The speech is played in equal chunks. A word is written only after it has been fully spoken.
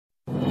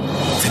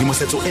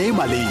tshedimosetso e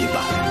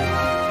maleba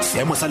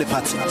seemo sa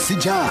lefatshe se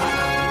jang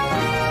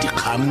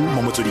dikgang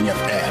mo Motsweding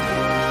FM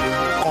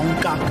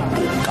konka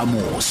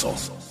bokamoso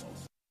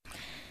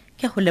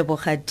ke go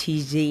leboga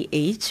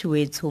TJH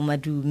wetso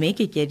madume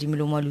ke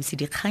Keadimilwe Moalusi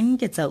dikgang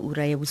ke tsa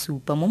ura ya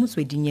Bosupa mo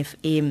Motsweding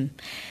FM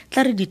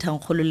tla re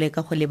dithankgolole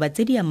ka go leba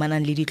tse di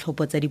amanang le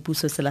ditlhopho tsa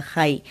dipuso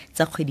selegae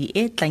tsa kgwedi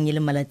e tlang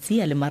le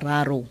malatsi a le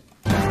mararo.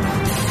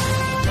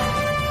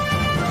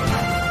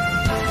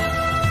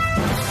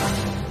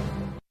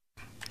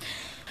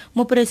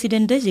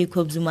 Mopresidente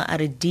Jacob Zuma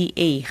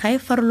RDA ga e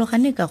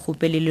farologane ka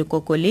gope le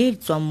lekoko le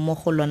tswang mo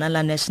go lona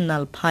la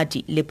National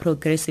Party le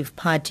Progressive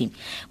Party.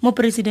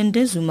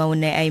 Mopresidente Zuma o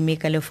ne a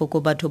emeka lefoko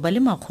batho ba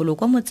le makgolo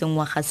kwa motseng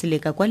wa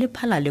Gaseleka kwa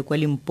Lephalale kwa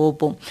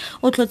Limpopo.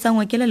 O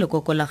tlhotsangwa ke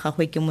lekoko la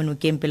gagwe ke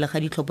monokeng pele ga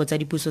ditlhopho tsa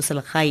dipuso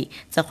selegae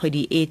tsa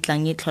kgwedi e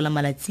tlang e tlhola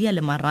malatsi a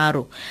le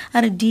mararo.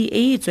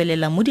 RDA e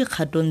tswelela mo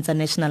dikgatong tsa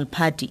National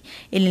Party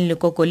e leng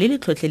lekoko le le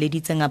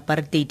tlhotlheleditseng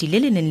apartheid le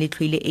le neng le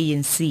tlhoile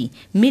ANC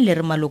mme le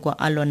re maloko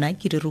a lona.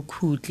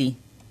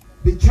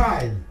 The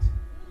child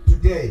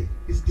today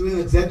is doing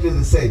exactly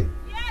the same.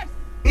 Yes.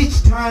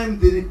 Each time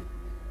the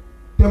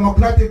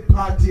Democratic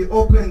Party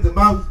opens the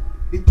mouth,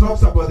 it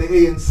talks about the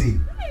ANC.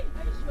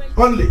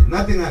 Only,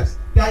 nothing else.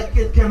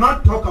 It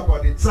cannot talk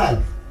about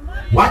itself.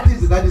 What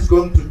is it that it's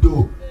going to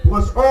do?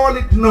 Because all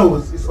it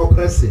knows is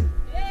oppressing,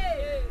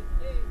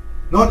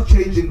 not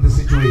changing the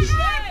situation.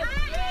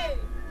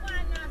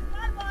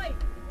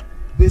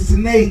 The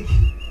snake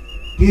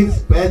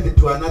gives birth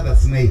to another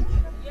snake.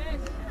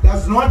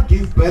 Does not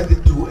give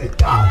birth to a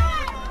cow.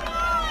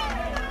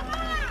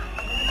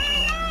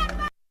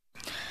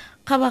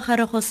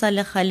 Kabagare go sa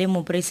le gale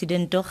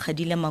Mopresidente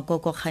gadile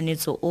makoko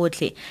kganetso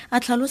otlhe a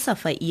tlhalosa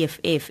fa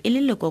EFF e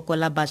le lekoko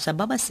la bašwa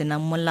ba ba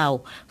senang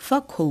molao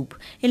fa COPE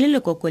e le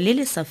lekoko le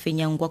le sa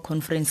fenyang kwa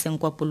conferenceng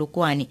kwa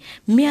Polokwane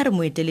mme a re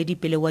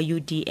moeteledipele wa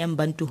UDM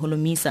Bantu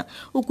Holomisa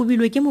o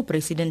kubilwe ke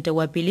Mopresidente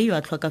wa pele yo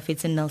a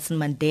tlhokafetseng Nelson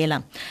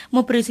Mandela.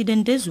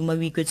 Mopresidente Zuma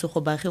o ikwetse go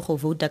baagi go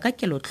vouta ka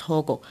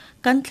kelotlhoko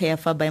ka ntlha ya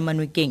fa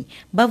baemanokeng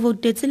ba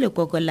voutetse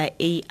lekoko la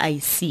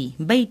AIC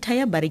ba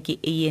ithaya ba re ke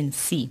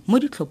ANC mo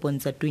ditlhophong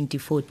tsa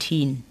 2014.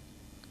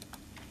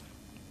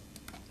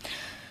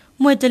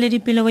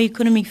 Moeteledipele wa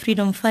Economic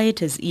Freedom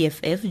Fighters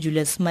EFF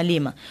Julius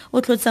Malema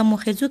o tlotsa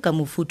mogetswe ka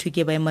mofuthu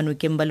ke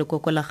baemanokeng ba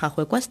lekoko la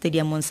gagwe kwa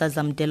stadiumong sa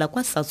Zamdela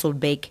kwa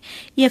Sasolburg.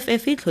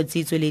 EFF e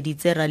tlhotsitswe le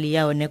ditserali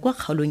ya one kwa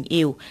kgaolong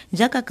eo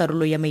jaaka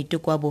karolo ya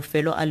maiteko a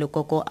bofelo a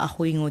lekoko a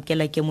go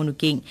ingokela ke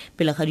monokeng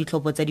pele ga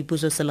ditlhopho tsa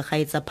dipuso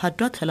selegae tsa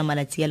Phatwe tlhola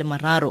malatsi a le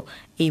mararo.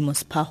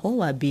 Amos Phago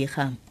wa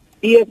bega.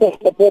 EFF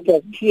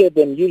supporters cheered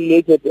and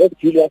ululated as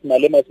Julius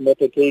Malema's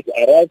motorcade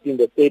arrived in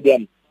the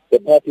stadium. The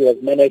party has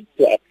managed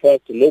to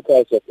attract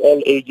locals of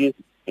all ages,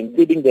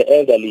 including the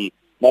elderly.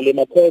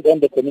 Malema called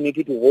on the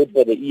community to vote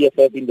for the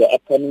EFF in the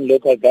upcoming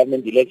local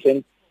government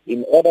elections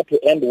in order to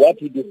end what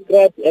he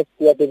described as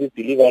poor service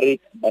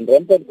delivery and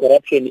rampant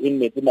corruption in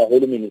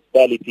Metsimaholo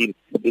municipality.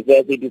 He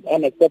says it is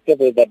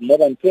unacceptable that more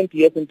than 20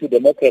 years into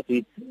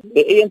democracy,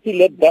 the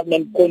ANC-led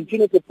government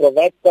continues to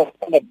provide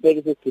standard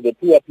services to the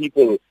poor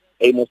people.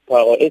 Amos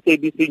Phago,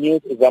 SABC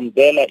News,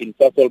 Zamdela in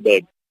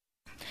Sasolburg.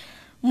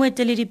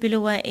 Moeteledipele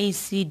wa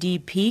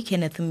ACDP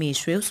Kenneth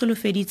Mishwe o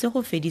solofeditse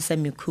go fedisa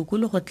mekhukhu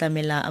le go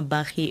tlamela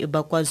baagi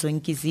ba kwa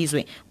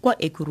Zonkizizwe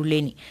kwa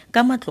Ekurhuleni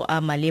ka matlo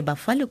a maleba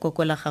fa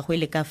lekoko la gagwe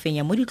le ka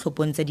fenya mo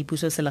ditlhophong tsa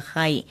dipuso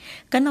selegae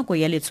ka nako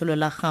ya letsholo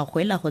la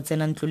gagwe la go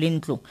tsena ntlo le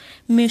ntlo.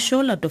 Mishwe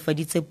o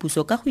latofaditse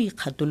puso ka go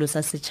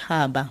ikgatolosa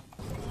setšhaba.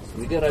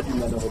 Re ra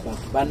dumela go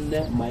ba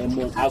nne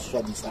maemong a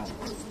swabisang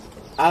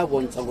a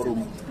bontsha gore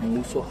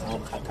mmuso ga o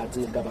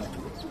kgakgatse ka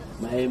batho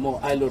maemo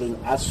a loreng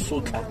a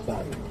sotla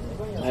batho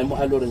maemo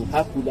a loreng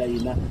a pula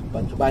ena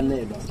batho ba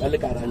nelwa ka le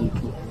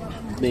karantlo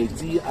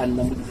metsi a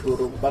nna mo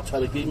difloro ba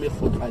tshware ke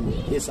megotlwane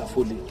e sa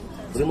foleng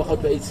re mo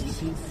gotla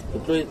ACDP o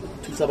tlo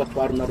thusa batho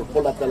ba rona re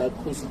go latela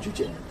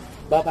constitution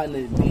ba ba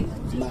ne le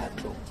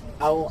matlo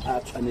ao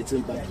a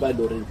tshwanetseng batho ba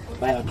loreng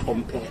ba ya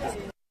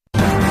tlhomphega.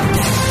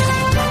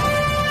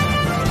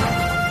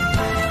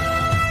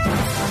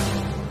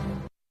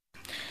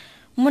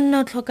 Monna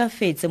o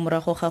tlhokafetse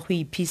morago ga go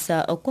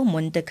iphisa kwa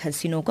Monte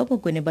Casino kwa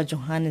bokone ba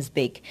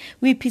Johannesburg.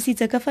 O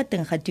iphisitse ka fa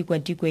teng ga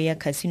tikwatikwe ya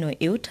casino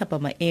eo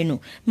thapama eno.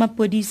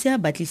 Mapodisi a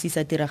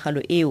batlisisa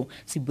tiragalo eo.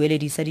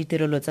 Sebueledi sa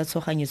ditirelo tsa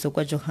tshoganyetso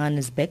kwa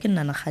Johannesburg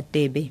Nana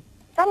Gatebe.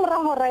 Ka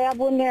moragora ya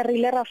bone re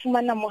ile ra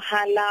fumana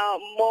mohala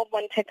mo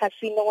Monte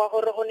Casino wa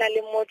gore go na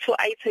le motho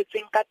a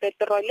itshetseng ka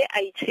petrole a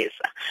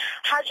itshesa.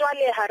 Ha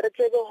jwale ha re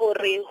tsebe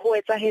hore ho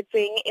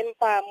etsahetseng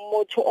empa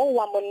motho o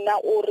wa monna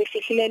o re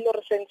fihlile le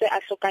re sentse a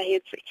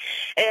hlokahetse.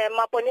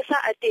 Maponesa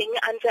a teng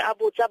a ntse a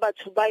botsa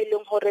batho ba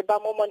ileng hore ba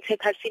mo Monte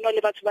Casino le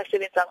batho ba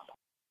sebetsang.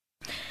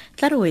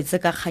 Tla re wetse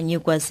ka kganye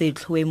kwa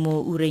setlhoe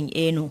mo ureng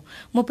eno.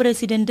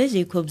 Mopresidente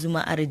Jacob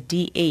Zuma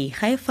RDA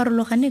ga e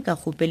farologane ka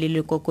gope le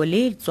lekoko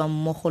le tswang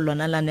mo go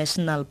lona la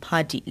National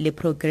Party le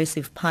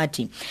Progressive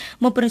Party.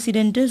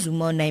 Mopresidente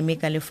Zuma o naeme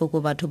ka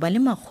lefoko batho ba le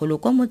magolo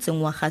kwa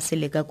motseng wa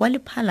Gaseleka kwa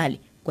Lephalale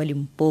kwa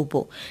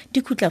Limpopo.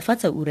 Di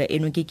khutlafatsa ura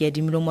eno ke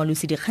Keadimilwe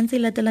Moalusi dikgang tse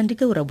latelang di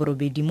ka ura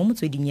borobedi mo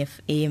Motsweding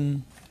FM.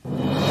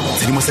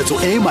 Tshedimosetso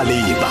e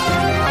maleba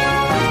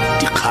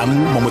dikgang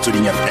mo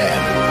Motsweding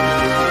FM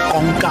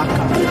konka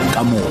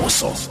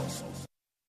bokamoso.